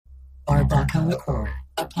Barcode Report,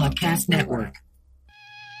 a podcast network.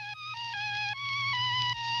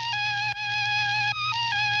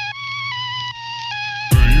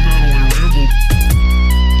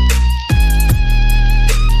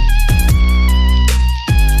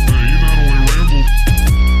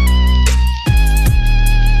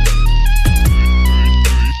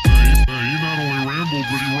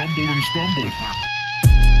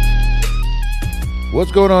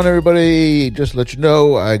 What's going on, everybody? Just to let you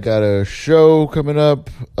know, I got a show coming up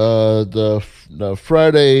the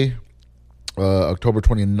Friday, October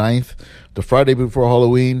 29th, the Friday before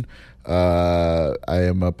Halloween. I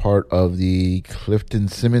am a part of the Clifton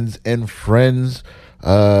Simmons and Friends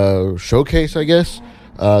showcase, I guess.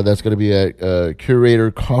 That's going to be at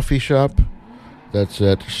Curator Coffee Shop. That's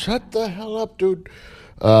at, shut the hell up, dude.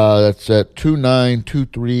 That's at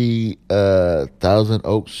 2923 Thousand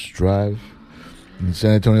Oaks Drive in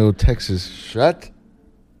San Antonio, Texas. Shut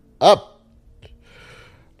up.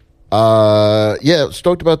 Yeah,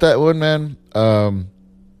 stoked about that one, man. I've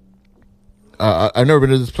never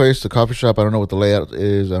been to this place, the coffee shop. I don't know what the layout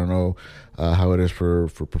is. I don't know how it is for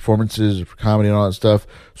performances, for comedy and all that stuff.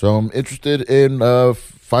 So I'm interested in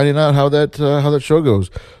finding out how that show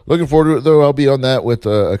goes. Looking forward to it, though. I'll be on that with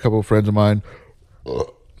a couple of friends of mine.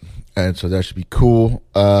 And so that should be cool.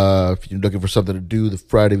 If you're looking for something to do the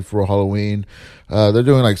Friday before Halloween, they're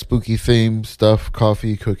doing like spooky themed stuff,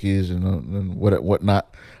 coffee, cookies, and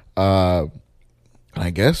whatnot. And I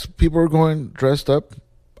guess people are going dressed up.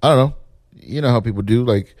 I don't know. You know how people do.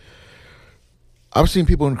 Like, I've seen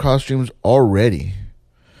people in costumes already.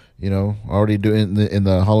 You know, already doing in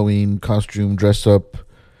the Halloween costume, dress up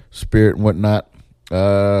spirit and whatnot.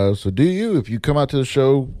 So do you? If you come out to the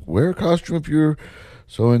show, wear a costume if you're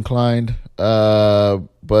so inclined.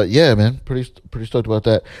 But yeah, man, pretty stoked about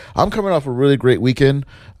that. I'm coming off a really great weekend.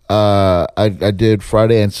 I did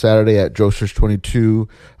Friday and Saturday at Joe Search 22,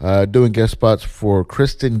 doing guest spots for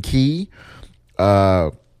Kristen Key.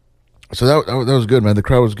 So that was good, man. The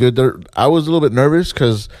crowd was good. I was a little bit nervous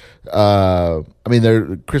because, I mean,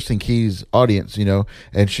 they're Kristen Key's audience, you know,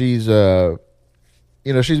 and she's,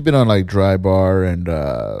 she's been on like Dry Bar and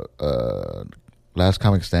Last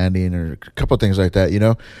Comic Standing or a couple of things like that, you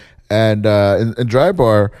know. And in Dry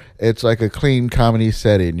Bar, it's like a clean comedy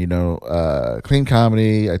setting, you know, clean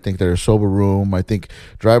comedy. I think they're a sober room. I think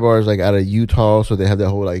Dry Bar is like out of Utah, so they have that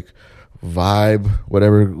whole like vibe,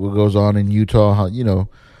 whatever goes on in Utah, how, you know,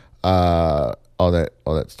 all that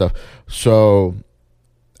stuff. So,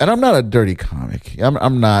 and I'm not a dirty comic.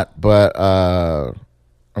 I'm not, but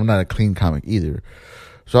I'm not a clean comic either.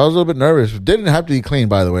 So I was a little bit nervous. Didn't have to be clean,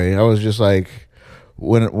 by the way. I was just like,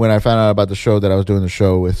 when I found out about the show, that I was doing the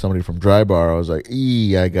show with somebody from Dry Bar, I was like,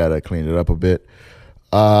 I gotta clean it up a bit.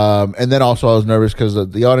 And then also I was nervous because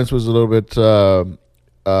the audience was a little bit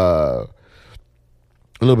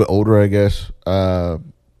older, I guess.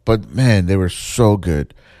 But man, they were so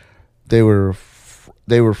good. They were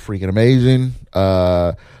freaking amazing.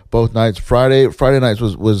 Both nights. Friday nights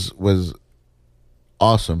was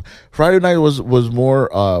awesome. Friday night was more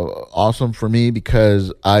awesome for me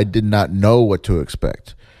because I did not know what to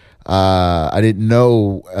expect. I didn't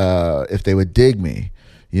know if they would dig me.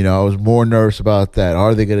 You know, I was more nervous about that.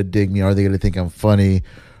 Are they going to dig me? Are they going to think I'm funny?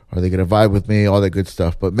 Are they going to vibe with me? All that good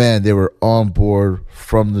stuff. But man, they were on board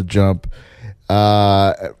from the jump.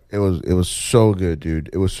 It was so good, dude.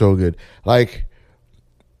 It was so good. Like,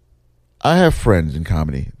 I have friends in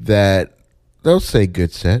comedy that they'll say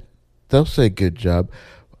good set. They'll say good job.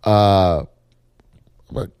 Because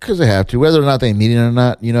they have to, whether or not they mean it or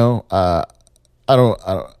not, you know. I don't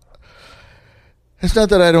it's not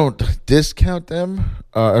that I don't discount them.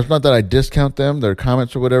 It's not that I discount them, their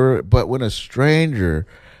comments or whatever, but when a stranger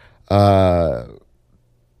comes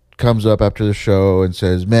up after the show and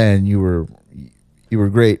says, "Man, you were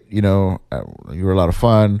great, you know, you were a lot of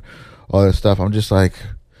fun," all that stuff, I'm just like,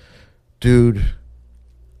 dude,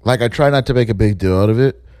 like, I try not to make a big deal out of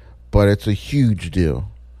it, but it's a huge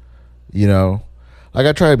deal, you know. Like,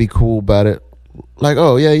 I try to be cool about it, like,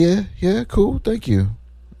 oh yeah, cool, thank you,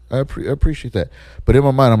 I appreciate that. But in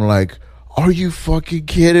my mind, I'm like, are you fucking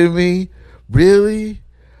kidding me? Really,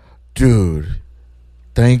 dude?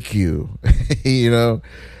 Thank you. You know.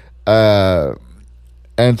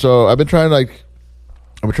 And so I've been trying to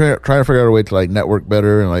trying to figure out a way to like network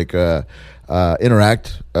better and like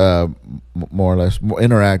interact more or less,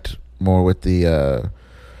 interact more with the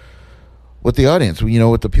audience, you know,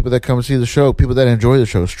 with the people that come and see the show, people that enjoy the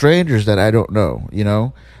show, strangers that I don't know, you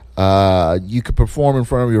know. You could perform in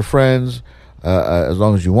front of your friends as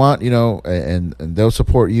long as you want, you know, and they'll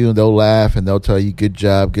support you and they'll laugh and they'll tell you good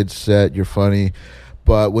job, good set, you're funny.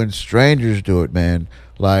 But when strangers do it, man,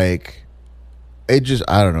 like, it just,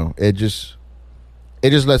 I don't know. It just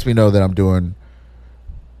lets me know that I'm doing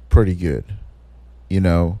pretty good.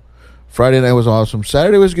 Friday night was awesome.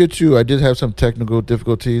 Saturday was good too. I did have some technical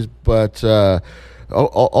difficulties, but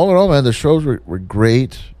all in all, man, the shows were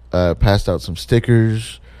great. Passed out some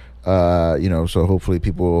stickers, so hopefully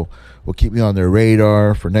people will keep me on their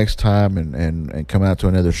radar for next time and come out to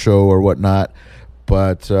another show or whatnot.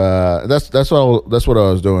 But that's what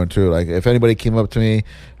I was doing too. Like if anybody came up to me,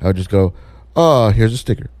 I would just go, "Oh, here's a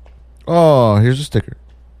sticker. Oh, here's a sticker.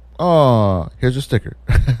 Oh, here's a sticker."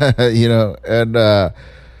 And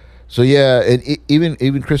so yeah, and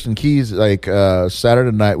even Kristen Keys, like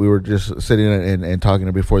Saturday night, we were just sitting and talking to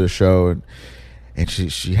her before the show, and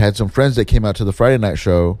she had some friends that came out to the Friday night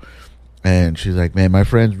show, and she's like, "Man, my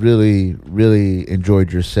friends really really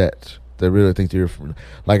enjoyed your set. They really think that you're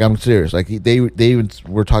like, I'm serious. Like they even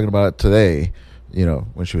were talking about it today,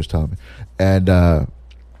 when she was telling me." And I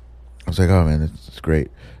was like, "Oh man, it's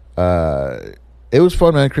great." It was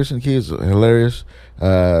fun, man. Kristen Key is hilarious.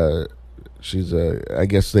 She's I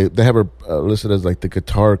guess they have her listed as like the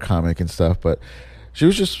guitar comic and stuff, but she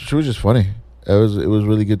was just funny. It was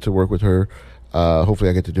really good to work with her.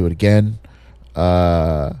 Hopefully I get to do it again.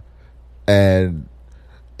 And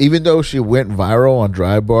even though she went viral on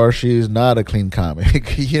Dry Bar, she's not a clean comic.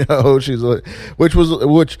 She's like, which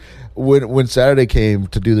when Saturday came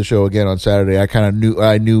to do the show again on Saturday, I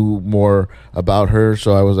knew more about her,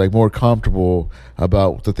 so I was like more comfortable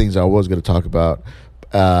about the things I was going to talk about.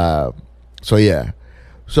 So yeah,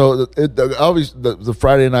 so obviously the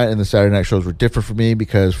Friday night and the Saturday night shows were different for me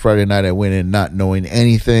because Friday night I went in not knowing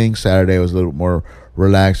anything. Saturday was a little more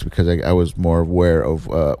relaxed because I was more aware of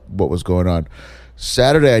what was going on.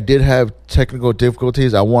 Saturday I did have technical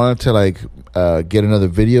difficulties. I wanted to get another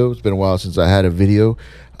video. It's been a while since I had a video,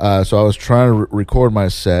 so I was trying to record my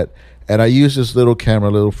set, and I used this little camera,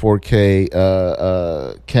 little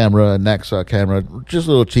 4K camera, a Naxos camera, just a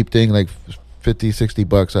little cheap thing, like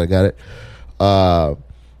 $50-$60. I got it,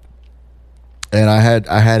 and I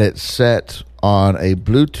had it set on a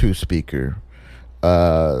Bluetooth speaker.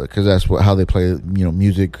 Because that's how they play,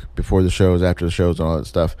 music before the shows, after the shows, and all that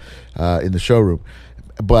stuff in the showroom.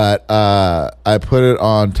 But I put it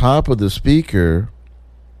on top of the speaker,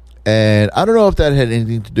 and I don't know if that had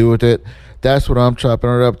anything to do with it. That's what I'm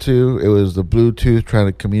chopping it up to. It was the Bluetooth trying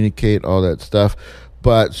to communicate all that stuff.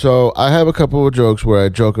 But so I have a couple of jokes where I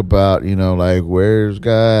joke about, like, where's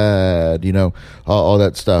God, all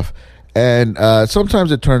that stuff. And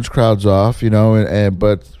sometimes it turns crowds off,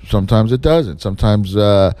 but sometimes it doesn't. Sometimes, it's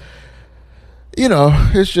a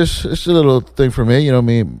little thing for me.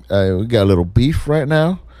 We got a little beef right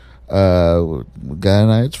now. Guy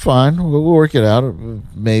and I, it's fine. We'll work it out,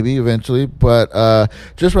 maybe eventually. But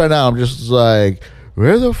just right now, I'm just like,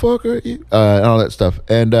 where the fuck are you? And all that stuff.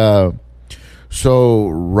 And so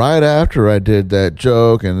right after I did that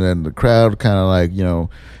joke, and then the crowd kind of like,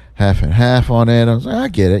 half and half on it. I was like, I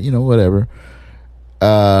get it, whatever.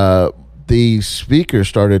 The speaker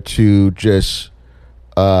started to just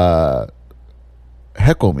heckle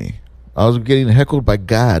me. I was getting heckled by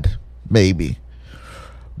God, maybe,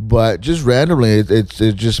 but just randomly, it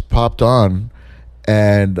just popped on,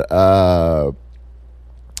 and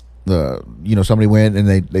somebody went and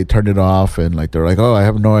they turned it off, and like they're like, "Oh, I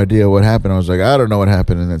have no idea what happened." I was like, "I don't know what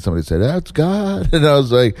happened," and then somebody said, "That's God," and I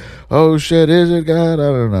was like, "Oh shit, is it God?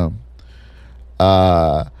 I don't know."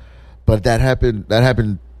 But that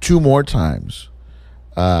happened 2 more times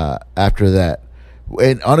after that,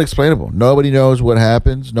 and unexplainable. Nobody knows what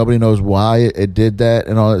happens. Nobody knows why it did that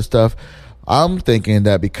and all that stuff. I'm thinking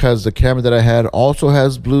that because the camera that I had also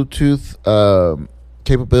has Bluetooth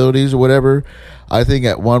capabilities or whatever, I think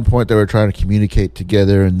at one point they were trying to communicate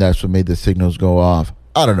together, and that's what made the signals go off.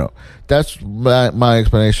 I don't know. That's my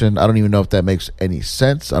explanation. I don't even know if that makes any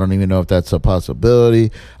sense. I don't even know if that's a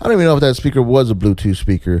possibility. I don't even know if that speaker was a Bluetooth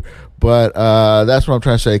speaker. But that's what I'm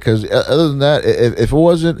trying to say. Because other than that,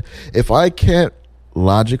 if I can't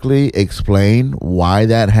logically explain why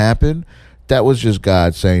that happened, that was just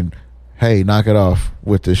God saying, "Hey, knock it off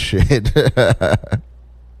with this shit."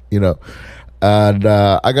 And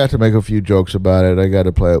I got to make a few jokes about it. I got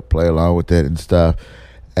to play along with it and stuff.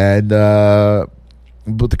 And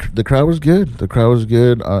but the crowd was good. The crowd was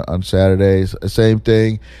good on Saturdays. Same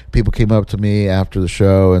thing. People came up to me after the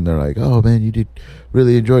show, and they're like, "Oh man, you did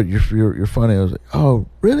really enjoy it. You're funny." I was like, "Oh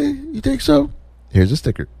really? You think so? Here's a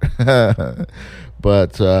sticker."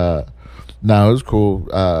 But no, it was cool.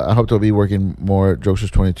 I hope to be working more at Jokesters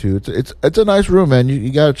 22. It's a nice room, man.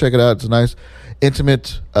 You got to check it out. It's a nice,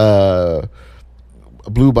 intimate,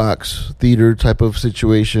 blue box theater type of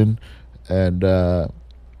situation, and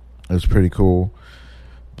it's pretty cool.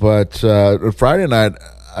 But Friday night,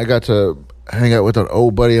 I got to hang out with an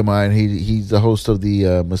old buddy of mine. He's the host of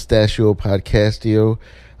the Mustachio Podcastio,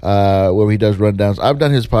 where he does rundowns. I've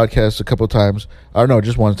done his podcast a couple of times. Or no,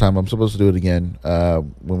 just one time. I'm supposed to do it again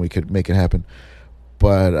when we could make it happen.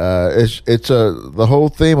 But it's the whole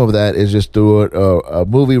theme of that is just do a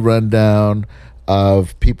movie rundown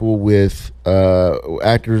of people with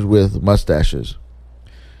actors with mustaches.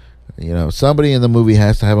 You know, somebody in the movie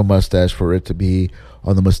has to have a mustache for it to be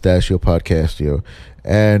on the Mustachio Podcastio,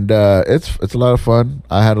 and it's a lot of fun.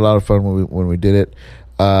 I had a lot of fun when we did it.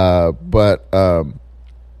 But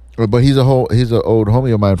he's an old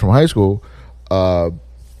homie of mine from high school,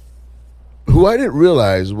 who I didn't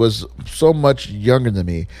realize was so much younger than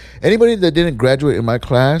me. Anybody that didn't graduate in my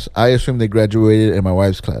class, I assume they graduated in my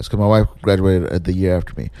wife's class, because my wife graduated the year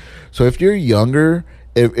after me. So if you're younger,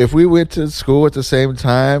 if we went to school at the same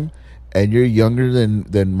time and you're younger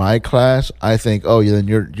than my class, I think, oh, yeah, then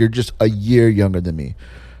you're just a year younger than me.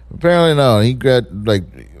 Apparently, no. I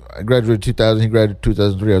graduated 2000. He graduated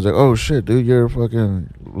 2003. I was like, oh shit, dude, you're a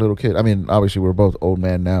fucking little kid. I mean, obviously we're both old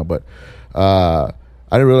man now, but I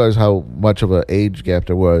didn't realize how much of an age gap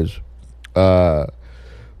there was. But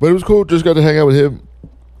it was cool. Just got to hang out with him.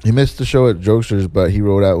 He missed the show at Jokesters, but he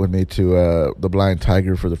rode out with me to the Blind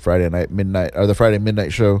Tiger for the Friday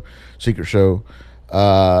midnight show, secret show.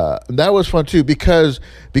 That was fun too, because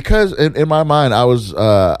in my mind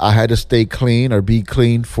I had to stay clean or be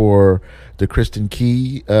clean for the Kristen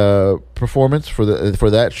Key performance for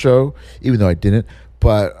that show, even though I didn't.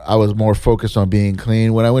 But I was more focused on being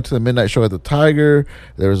clean. When I went to the midnight show at the Tiger,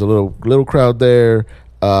 there was a little crowd there.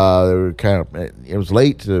 They were it was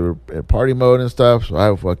late. They were in party mode and stuff, so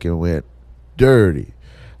I fucking went dirty,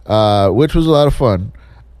 which was a lot of fun.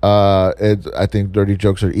 I think dirty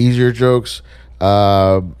jokes are easier jokes,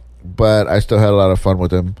 but I still had a lot of fun with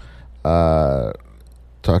them,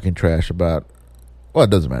 talking trash about. Well, it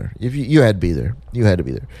doesn't matter. If you had to be there, you had to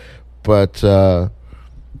be there. But no,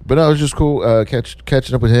 it was just cool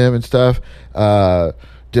catching up with him and stuff.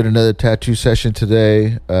 Did another tattoo session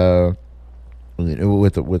today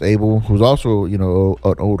with Abel, who's also an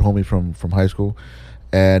old homie from high school,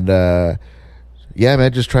 and yeah,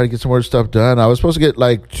 man, just try to get some more stuff done. I was supposed to get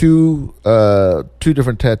like two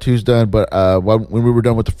different tattoos done, but when we were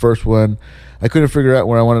done with the first one, I couldn't figure out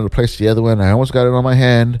where I wanted to place the other one. I almost got it on my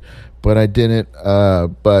hand, but I didn't. Yeah,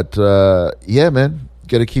 man,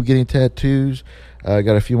 got to keep getting tattoos. I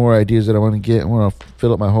got a few more ideas that I want to get. I want to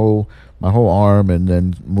fill up my whole arm and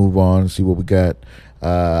then move on and see what we got.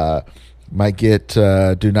 Might get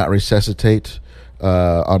Do Not Resuscitate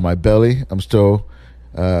on my belly. I'm still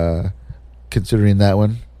considering that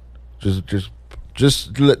one. Just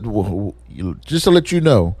to let you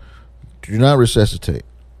know, do not resuscitate.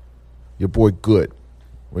 Your boy good.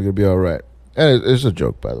 We're gonna be all right. And it's a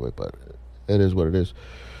joke, by the way, but it is what it is.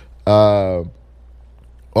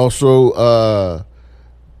 Also,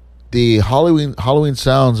 the Halloween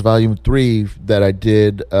Sounds Volume 3 that I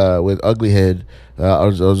did with Uglyhead, I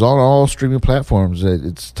was on all streaming platforms.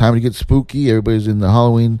 It's time to get spooky. Everybody's in the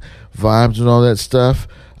Halloween vibes and all that stuff.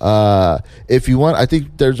 If you want, I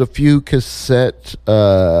think there's a few cassette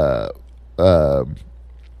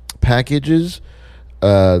packages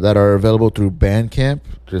that are available through Bandcamp.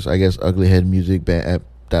 Just, I guess,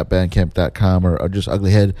 uglyheadmusic.bandcamp.com or just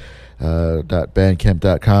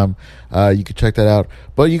uglyhead.bandcamp.com. You can check that out,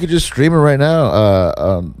 but you can just stream it right now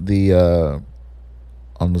on the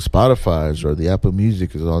Spotify's or the Apple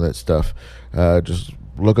Music and all that stuff. Just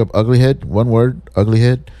look up Uglyhead, one word,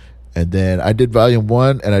 Uglyhead, and then I did Volume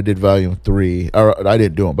 1 and I did Volume 3. Or I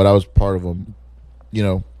didn't do them, but I was part of them,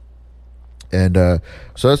 and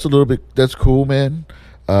so that's cool, man.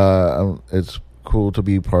 It's cool to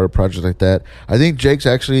be part of projects like that. I think Jake's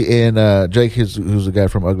actually in Jake, who's the guy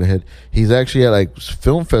from Uglyhead. He's actually at like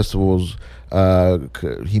film festivals.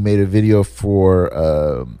 He made a video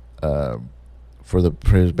for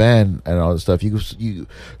his band and all that stuff. You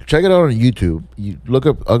check it out on YouTube. You look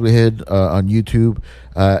up Uglyhead on YouTube,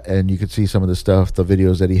 and you can see some of the stuff, the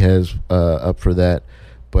videos that he has up for that.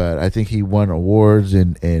 But I think he won awards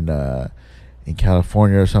in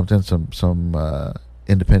California or something, some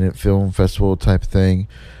independent film festival type thing.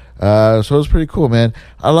 So it was pretty cool, man.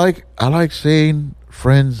 I like seeing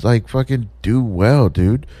friends like fucking do well,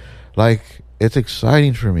 dude. Like, it's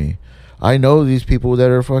exciting for me. I know these people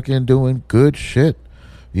that are fucking doing good shit,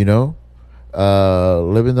 living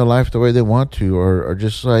their life the way they want to, or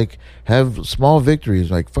just like have small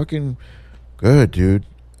victories. Like, fucking good, dude.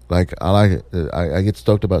 Like, I like it. I get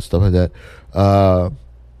stoked about stuff like that.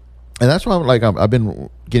 and that's why I've been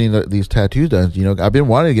getting these tattoos done. You know, I've been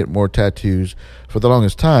wanting to get more tattoos for the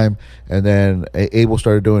longest time, and then Abel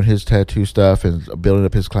started doing his tattoo stuff and building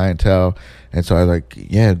up his clientele, and so I was like,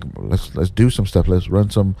 yeah, let's do some stuff. Let's run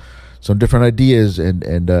some different ideas and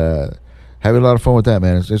having a lot of fun with that,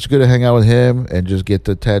 man. It's good to hang out with him and just get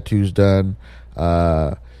the tattoos done.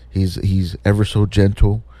 He's ever so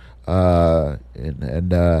gentle, and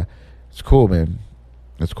it's cool, man.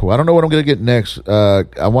 It's cool. I don't know what I'm gonna get next.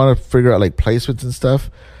 I want to figure out like placements and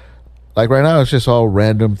stuff. Like right now, it's just all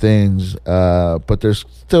random things. But I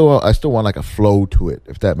still want like a flow to it,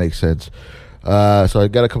 if that makes sense. So I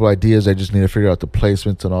got a couple ideas. I just need to figure out the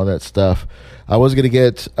placements and all that stuff. I was gonna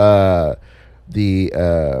get the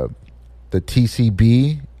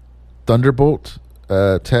TCB Thunderbolt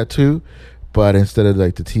tattoo, but instead of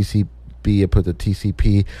like the TCB, I put the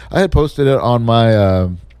TCP. I had posted it on my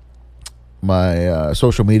my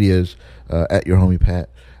social medias at your homie Pat.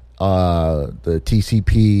 The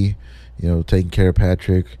TCP, you know, taking care of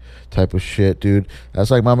Patrick type of shit, dude. That's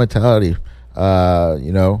like my mentality.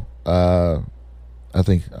 You know, I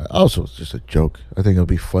think also it's just a joke. I think it'll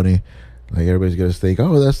be funny. Like everybody's gonna think,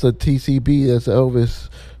 oh, that's the TCB, that's Elvis.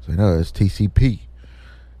 So no, it's TCP,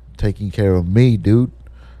 taking care of me, dude.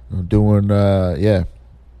 I'm doing, yeah.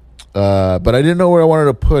 But I didn't know where I wanted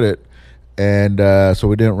to put it, and so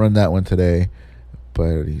we didn't run that one today.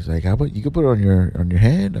 But he's like, how about you could put it on your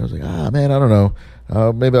hand? I was like, man, I don't know.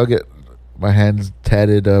 Maybe I'll get my hands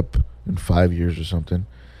tatted up in 5 years or something.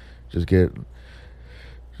 Just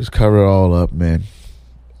cover it all up, man.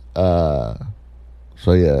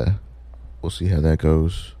 So yeah, we'll see how that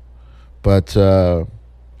goes. But nah,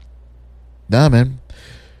 man,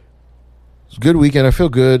 it's a good weekend. I feel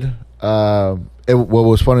good. What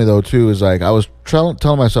was funny though too is like I was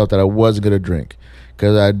telling myself that I wasn't gonna drink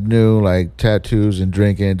because I knew like tattoos and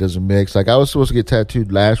drinking doesn't mix. Like I was supposed to get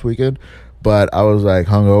tattooed last weekend, but I was like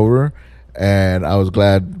hungover, and I was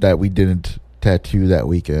glad that we didn't tattoo that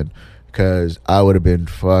weekend because I would have been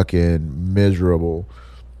fucking miserable.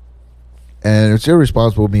 And it's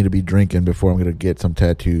irresponsible of me to be drinking before I'm gonna get some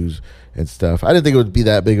tattoos and stuff. I didn't think it would be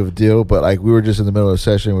that big of a deal, but like we were just in the middle of a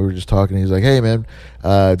session, we were just talking. He's like, "Hey man,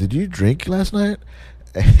 did you drink last night?"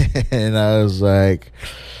 And I was like,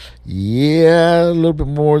 "Yeah, a little bit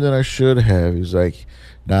more than I should have." He's like,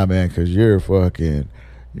 "Nah, man, because you're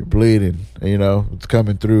bleeding. You know, it's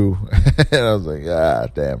coming through." And I was like,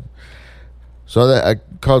 damn. So that I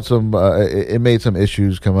caught some. It made some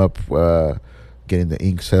issues come up. Getting the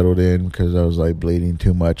ink settled in because I was like bleeding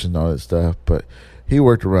too much and all that stuff, but he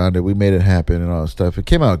worked around it. We made it happen and all that stuff. It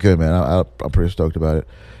came out good, man. I'm pretty stoked about it.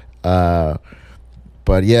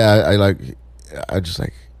 But yeah, I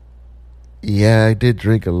did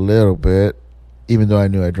drink a little bit, even though I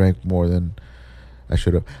knew I drank more than I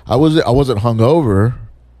should have. I wasn't hungover.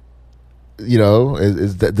 You know,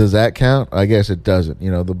 does that count? I guess it doesn't.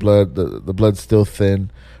 You know, the blood's still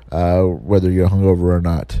thin, whether you're hungover or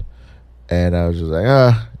not. And I was just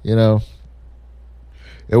like, you know,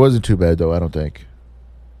 it wasn't too bad though. I don't think.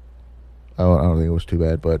 I don't think it was too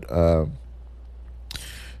bad, but I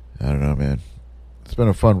don't know, man. It's been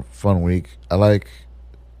a fun week. I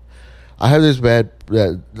have this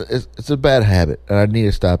it's a bad habit, and I need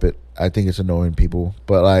to stop it. I think it's annoying people,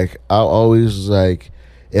 but like I'll always like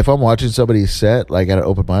if I'm watching somebody's set, like at an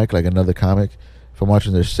open mic, like another comic, if I'm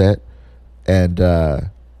watching their set, and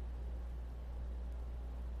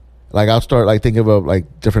like I'll start like thinking about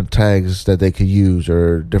like different tags that they could use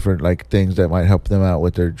or different like things that might help them out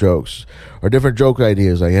with their jokes or different joke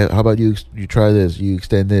ideas. Like, hey, how about you try this, you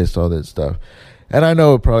extend this, all that stuff. And I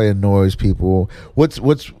know it probably annoys people. What's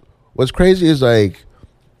crazy is like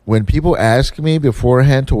when people ask me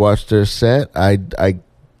beforehand to watch their set, I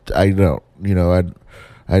don't, you know,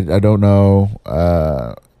 I don't know.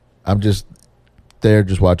 I'm just there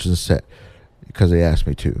just watching the set because they asked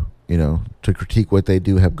me to. You know, to critique what they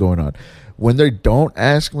do have going on. When they don't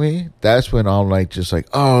ask me, that's when I'm like, just like,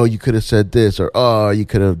 oh, you could have said this, or oh, you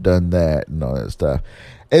could have done that, and all that stuff.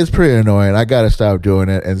 It's pretty annoying. I gotta stop doing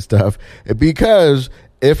it and stuff because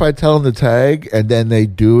if I tell them the tag and then they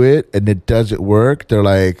do it and it doesn't work, they're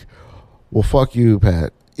like, well, fuck you,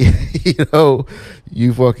 Pat. You know,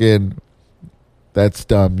 you fucking. That's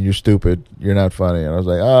dumb. You're stupid. You're not funny. And I was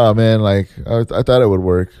like, oh, man, like, I thought it would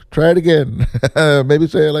work. Try it again. Maybe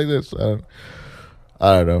say it like this. I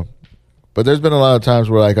don't know. But there's been a lot of times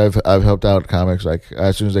where, like, I've helped out comics. Like,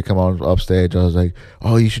 as soon as they come on up stage, I was like,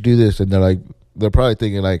 oh, you should do this. And they're probably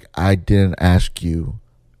thinking, like, I didn't ask you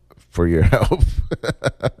for your help.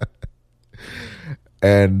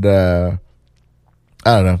 And I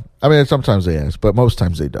don't know. I mean, sometimes they ask, but most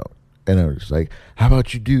times they don't. And I'm just like, how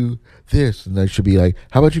about you do this? And I should be like,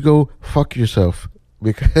 how about you go fuck yourself?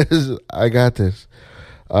 Because I got this.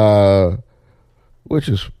 Which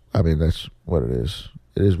is, I mean, that's what it is.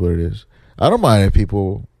 It is what it is. I don't mind if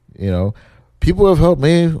people, people have helped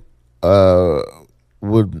me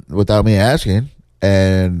without me asking.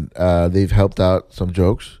 And they've helped out some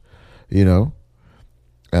jokes, and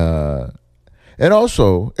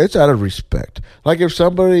also, it's out of respect. Like, if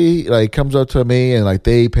somebody, like, comes up to me and, like,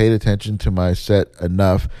 they paid attention to my set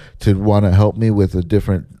enough to want to help me with a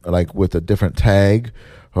different tag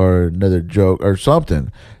or another joke or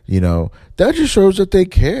something, that just shows that they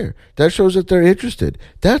care. That shows that they're interested.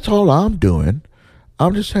 That's all I'm doing.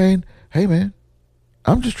 I'm just saying, hey, man,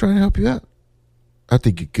 I'm just trying to help you out. I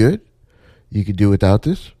think you're good. You could do without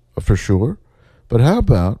this, for sure. But how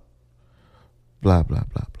about blah, blah,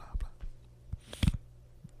 blah, blah,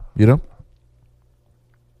 blah.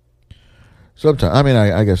 Sometimes, I mean,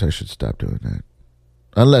 I guess I should stop doing that.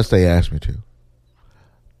 Unless they ask me to.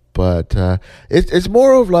 But it's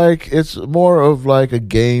more of like a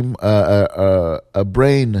game, a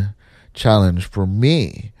brain challenge for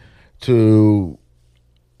me to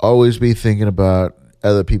always be thinking about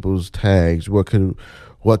other people's tags. What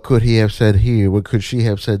could he have said here? What could she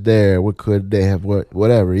have said there? What could they have?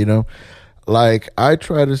 Whatever, Like,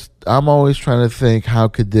 I'm always trying to think, how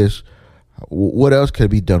could this? What else could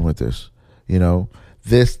be done with this?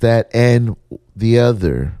 This, that, and the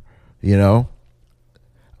other.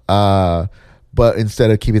 But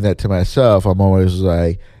instead of keeping that to myself, I'm always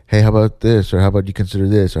like, hey, how about this? Or how about you consider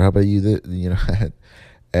this? Or how about you this?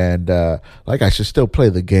 And like, I should still play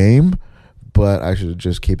the game, but I should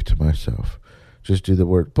just keep it to myself. Just do the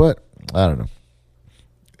work. But I don't know.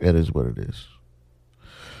 It is what it is.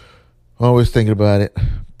 I'm always thinking about it.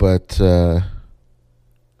 But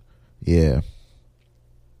yeah.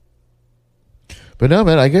 But no,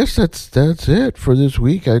 man, I guess that's it for this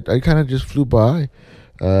week. I kind of just flew by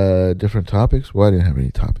different topics. Well, I didn't have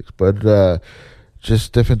any topics, but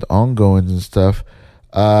just different ongoings and stuff.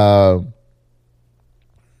 Yeah,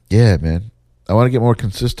 man. I want to get more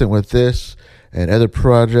consistent with this and other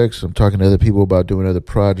projects. I'm talking to other people about doing other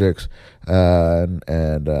projects, and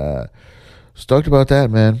stoked about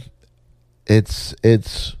that, man. It's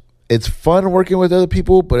fun working with other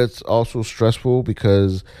people, but it's also stressful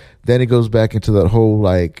because then it goes back into that whole,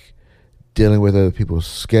 like, dealing with other people's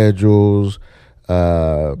schedules,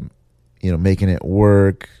 making it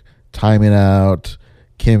work, timing out,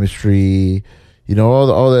 chemistry,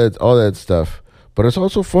 all that stuff. But it's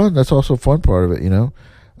also fun. That's also a fun part of it,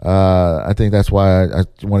 I think that's why I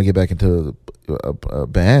want to get back into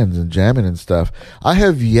bands and jamming and stuff. I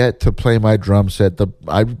have yet to play my drum set.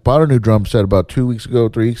 I bought a new drum set about 3 weeks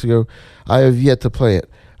ago. I have yet to play it.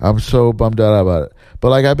 I'm so bummed out about it. But,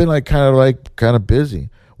 like, I've been kind of busy.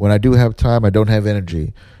 When I do have time, I don't have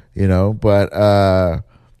energy, But I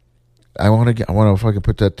want to fucking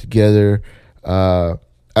put that together. I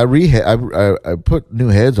put new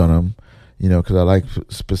heads on them, because I like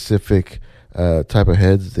specific type of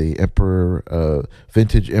heads. The Emperor,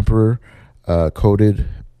 vintage Emperor, coated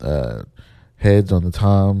heads on the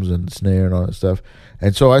toms and snare and all that stuff.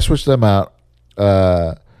 And so I switched them out.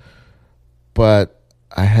 But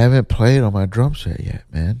I haven't played on my drum set yet,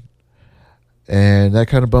 man. And that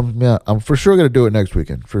kind of bums me out. I'm for sure going to do it next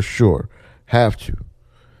weekend. For sure. Have to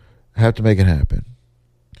make it happen.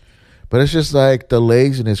 But it's just like the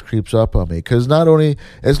laziness creeps up on me. Because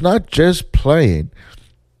it's not just playing.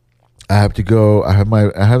 I have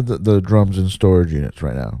the drums in storage units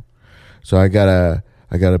right now. So I gotta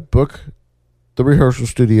book the rehearsal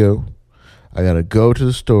studio. I gotta go to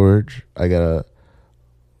the storage. I gotta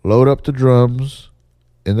load up the drums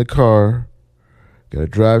in the car. Gotta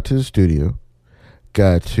drive to the studio.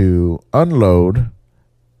 Got to unload,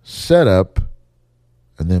 set up,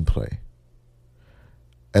 and then play.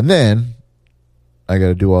 And then I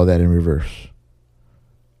gotta do all that in reverse.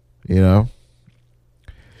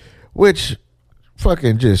 Which,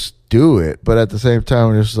 fucking just do it. But at the same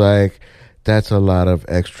time, it's like, that's a lot of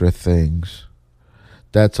extra things.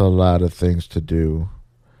 That's a lot of things to do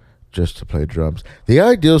just to play drums. The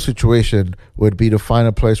ideal situation would be to find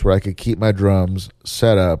a place where I could keep my drums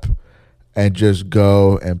set up and just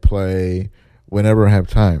go and play whenever I have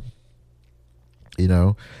time.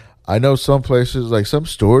 I know some places, like some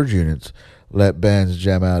storage units, let bands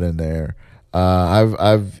jam out in there.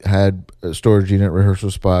 I've had storage unit rehearsal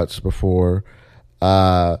spots before.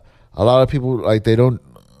 A lot of people, like, they don't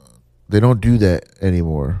do that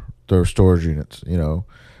anymore. Their storage units,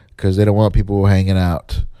 because they don't want people hanging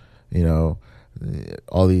out.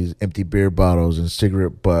 All these empty beer bottles and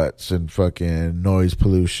cigarette butts and fucking noise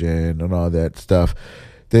pollution and all that stuff.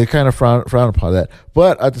 they kind of frown upon that.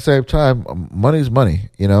 But at the same time, money's money.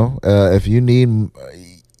 You know, if you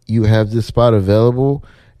have this spot available,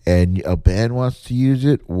 and a band wants to use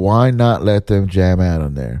it, why not let them jam out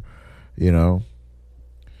on there? You know.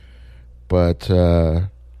 But I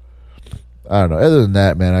don't know. Other than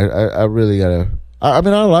that, man, I really gotta. I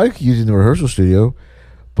mean, I like using the rehearsal studio,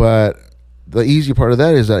 but the easy part of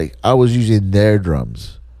that is like I was using their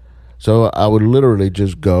drums, so I would literally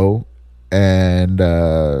just go and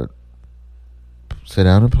sit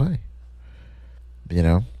down and play. You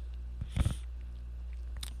know.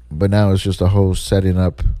 But now it's just a whole setting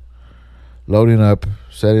up, loading up,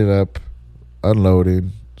 setting up,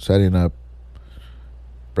 unloading, setting up,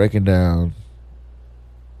 breaking down,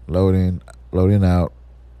 loading out,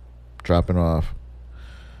 dropping off,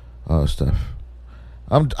 all that stuff.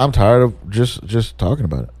 I'm tired of just talking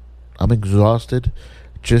about it. I'm exhausted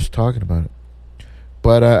just talking about it.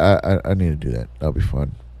 But I need to do that. That'll be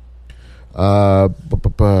fun.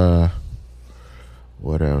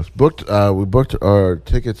 What else? We booked our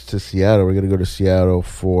tickets to Seattle. We're gonna go to Seattle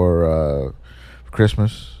for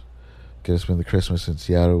Christmas. Gonna spend the Christmas in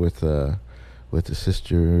Seattle with the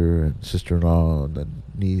sister and sister-in-law and the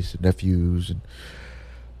niece and nephews, and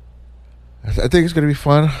I think it's gonna be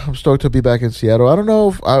fun. I'm stoked to be back in Seattle. I don't know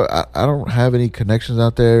if I don't have any connections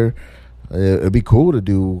out there. It'd be cool to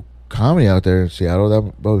do comedy out there in Seattle. That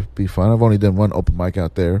would both be fun. I've only done one open mic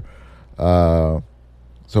out there, so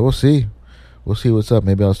we'll see. We'll see what's up.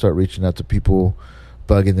 Maybe I'll start reaching out to people,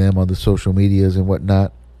 bugging them on the social medias and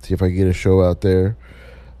whatnot. See if I can get a show out there.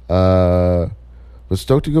 But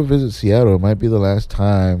stoked to go visit Seattle. It might be the last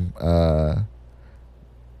time that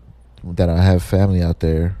I have family out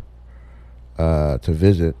there to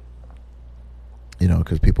visit. You know,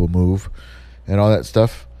 because people move and all that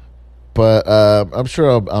stuff. But I'm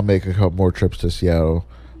sure I'll make a couple more trips to Seattle.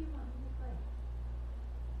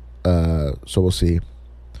 So we'll see.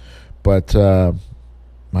 But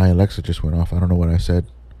my Alexa just went off. I don't know what I said.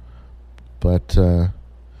 But and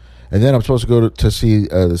then I'm supposed to go to see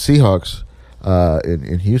the Seahawks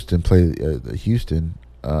in Houston play Houston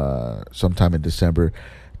sometime in December.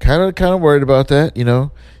 Kind of worried about that. You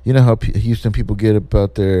know how Houston people get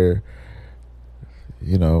about their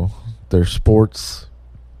sports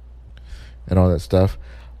and all that stuff.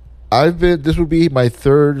 This would be my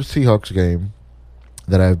third Seahawks game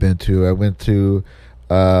that I've been to. I went to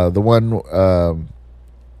the one,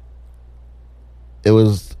 it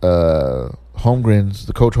was Holmgren's,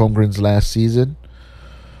 the Coach Holmgren's last season,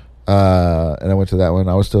 and I went to that one.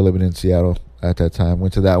 I was still living in Seattle at that time.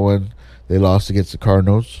 Went to that one. They lost against the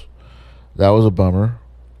Cardinals. That was a bummer.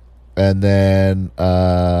 And then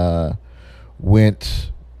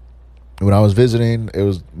went, when I was visiting, it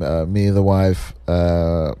was me and the wife,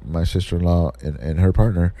 my sister-in-law, and her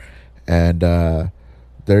partner, and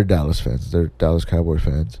they're Dallas fans. They're Dallas Cowboy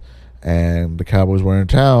fans. And the Cowboys were in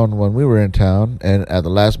town when we were in town. And at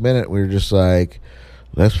the last minute, we were just like,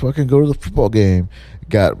 let's fucking go to the football game.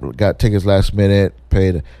 Got tickets last minute.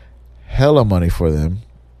 Paid hella money for them.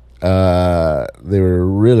 They were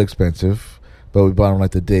real expensive. But we bought them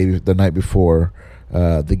like the night before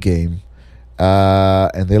the game.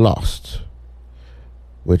 And they lost.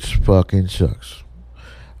 Which fucking sucks.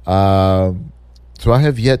 So I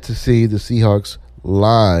have yet to see the Seahawks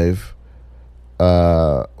live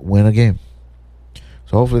win a game.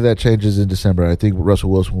 So hopefully that changes in December. I think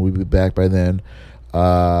Russell Wilson will be back by then,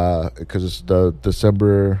 because it's the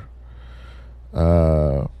December,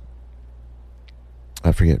 I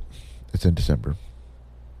forget, it's in December.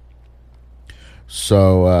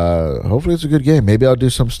 So hopefully it's a good game. Maybe I'll do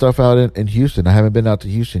some stuff out in Houston. I haven't been out to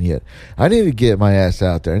Houston yet. I need to get my ass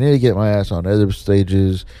out there. I need to get my ass on other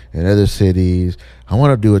stages in other cities. I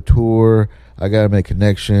want to do a tour. I got to make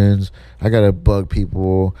connections. I got to bug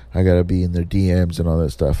people. I got to be in their DMs and all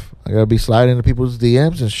that stuff. I got to be sliding into people's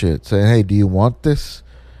DMs and shit, saying, hey, do you want this?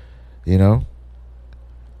 You know?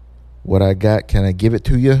 What I got, can I give it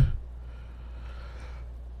to you?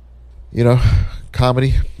 You know,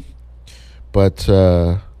 comedy. But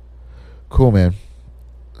cool, man.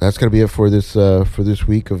 That's gonna be it for this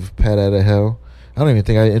week of Pat Out of Hell. I don't even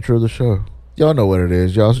think I introed the show. Y'all know what it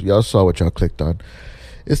is. Y'all saw what y'all clicked on.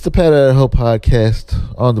 It's the Pat Out of Hell podcast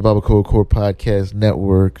on the Babacoa Core Podcast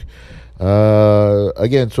Network.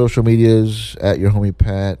 Again, social medias at your homie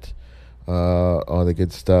Pat. All the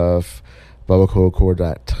good stuff.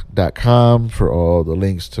 babacoacore.com for all the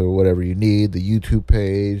links to whatever you need. The YouTube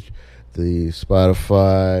page, the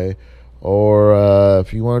Spotify. Or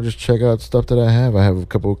if you want to just check out stuff that I have a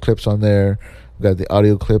couple of clips on there. I've got the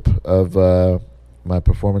audio clip of my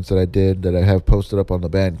performance that I did that I have posted up on the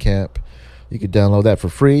Bandcamp. You could download that for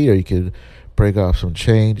free, or you could break off some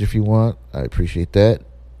change if you want. I appreciate that.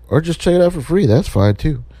 Or just check it out for free. That's fine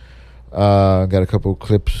too. Got a couple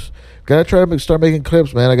clips. Gotta try to start making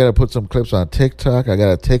clips, man. I gotta put some clips on TikTok. I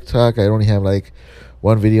got a TikTok. I only have like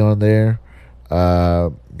one video on there.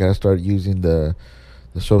 Gotta start using the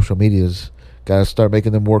social medias. Gotta start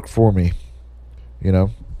making them work for me. You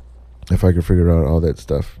know, if I can figure out all that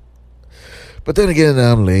stuff. But then again,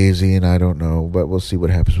 I'm lazy and I don't know. But we'll see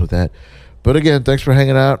what happens with that. But again, thanks for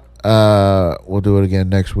hanging out. We'll do it again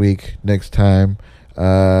next week, next time.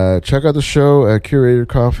 Check out the show at Curator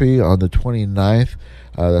Coffee on the 29th.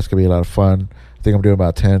 That's going to be a lot of fun. I think I'm doing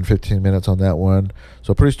about 10, 15 minutes on that one.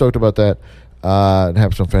 So pretty stoked about that. And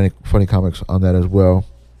have some funny comics on that as well.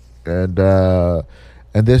 And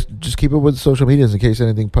this, just keep it with social medias in case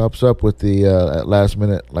anything pops up with the at last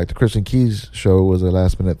minute, like the Kristen Keys show was a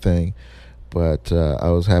last minute thing. But I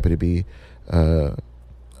was happy to be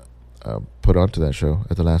put onto that show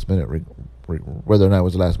at the last minute. Whether or not it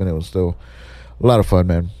was the last minute, it was still a lot of fun,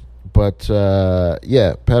 man. But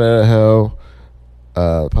yeah, Pat Out of Hell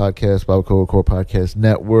podcast, Barbacoa Core Podcast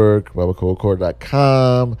Network,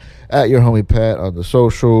 barbacoacore.com, at your homie Pat on the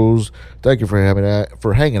socials. Thank you for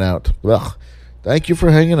hanging out. Ugh. Thank you for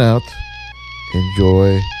hanging out.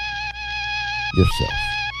 Enjoy yourself.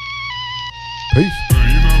 Peace.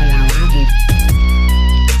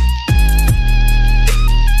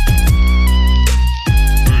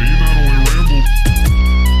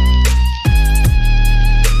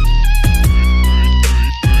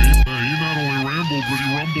 But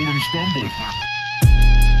he rumbled and stumbled.